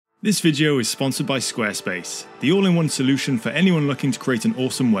This video is sponsored by Squarespace, the all-in-one solution for anyone looking to create an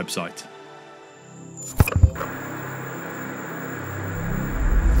awesome website.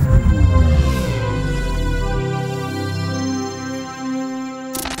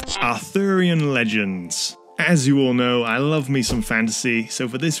 Arthurian Legends. As you all know, I love me some fantasy, so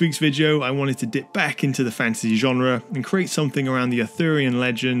for this week's video I wanted to dip back into the fantasy genre and create something around the Arthurian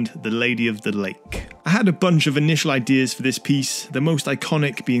legend, the Lady of the Lake. I had a bunch of initial ideas for this piece, the most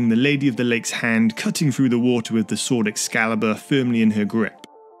iconic being the Lady of the Lake's hand cutting through the water with the sword Excalibur firmly in her grip.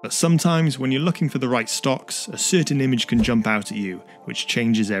 But sometimes when you're looking for the right stocks, a certain image can jump out at you, which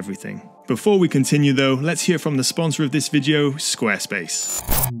changes everything. Before we continue though, let's hear from the sponsor of this video, Squarespace.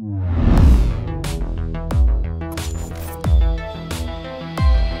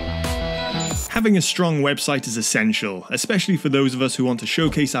 Having a strong website is essential, especially for those of us who want to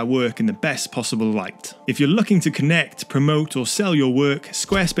showcase our work in the best possible light. If you're looking to connect, promote, or sell your work,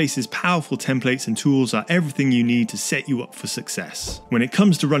 Squarespace's powerful templates and tools are everything you need to set you up for success. When it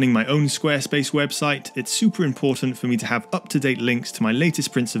comes to running my own Squarespace website, it's super important for me to have up-to-date links to my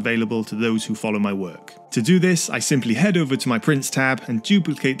latest prints available to those who follow my work. To do this, I simply head over to my Prints tab and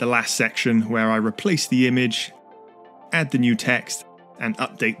duplicate the last section where I replace the image, add the new text, and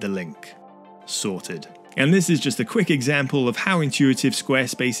update the link. Sorted. And this is just a quick example of how intuitive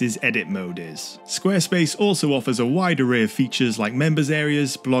Squarespace's edit mode is. Squarespace also offers a wide array of features like members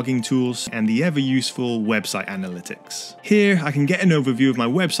areas, blogging tools, and the ever-useful website analytics. Here, I can get an overview of my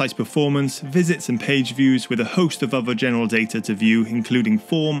website's performance, visits and page views with a host of other general data to view, including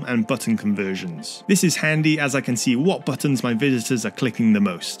form and button conversions. This is handy as I can see what buttons my visitors are clicking the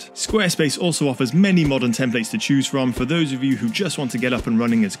most. Squarespace also offers many modern templates to choose from for those of you who just want to get up and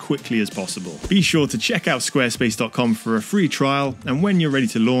running as quickly as possible. Be sure to check out squarespace.com for a free trial, and when you're ready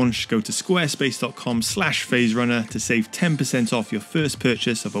to launch, go to squarespace.com/PhaseRunner to save 10% off your first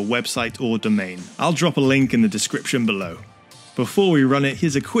purchase of a website or domain. I'll drop a link in the description below. Before we run it,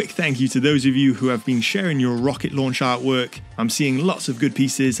 here's a quick thank you to those of you who have been sharing your rocket launch artwork. I'm seeing lots of good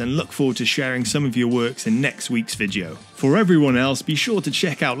pieces and look forward to sharing some of your works in next week's video. For everyone else, be sure to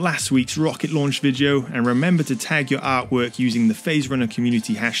check out last week's rocket launch video and remember to tag your artwork using the PhaseRunner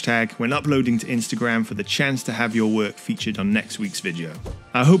community hashtag when uploading to Instagram for the chance to have your work featured on next week's video.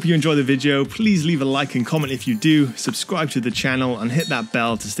 I hope you enjoy the video. Please leave a like and comment if you do, subscribe to the channel and hit that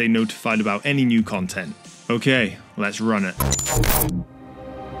bell to stay notified about any new content. Okay, let's run it.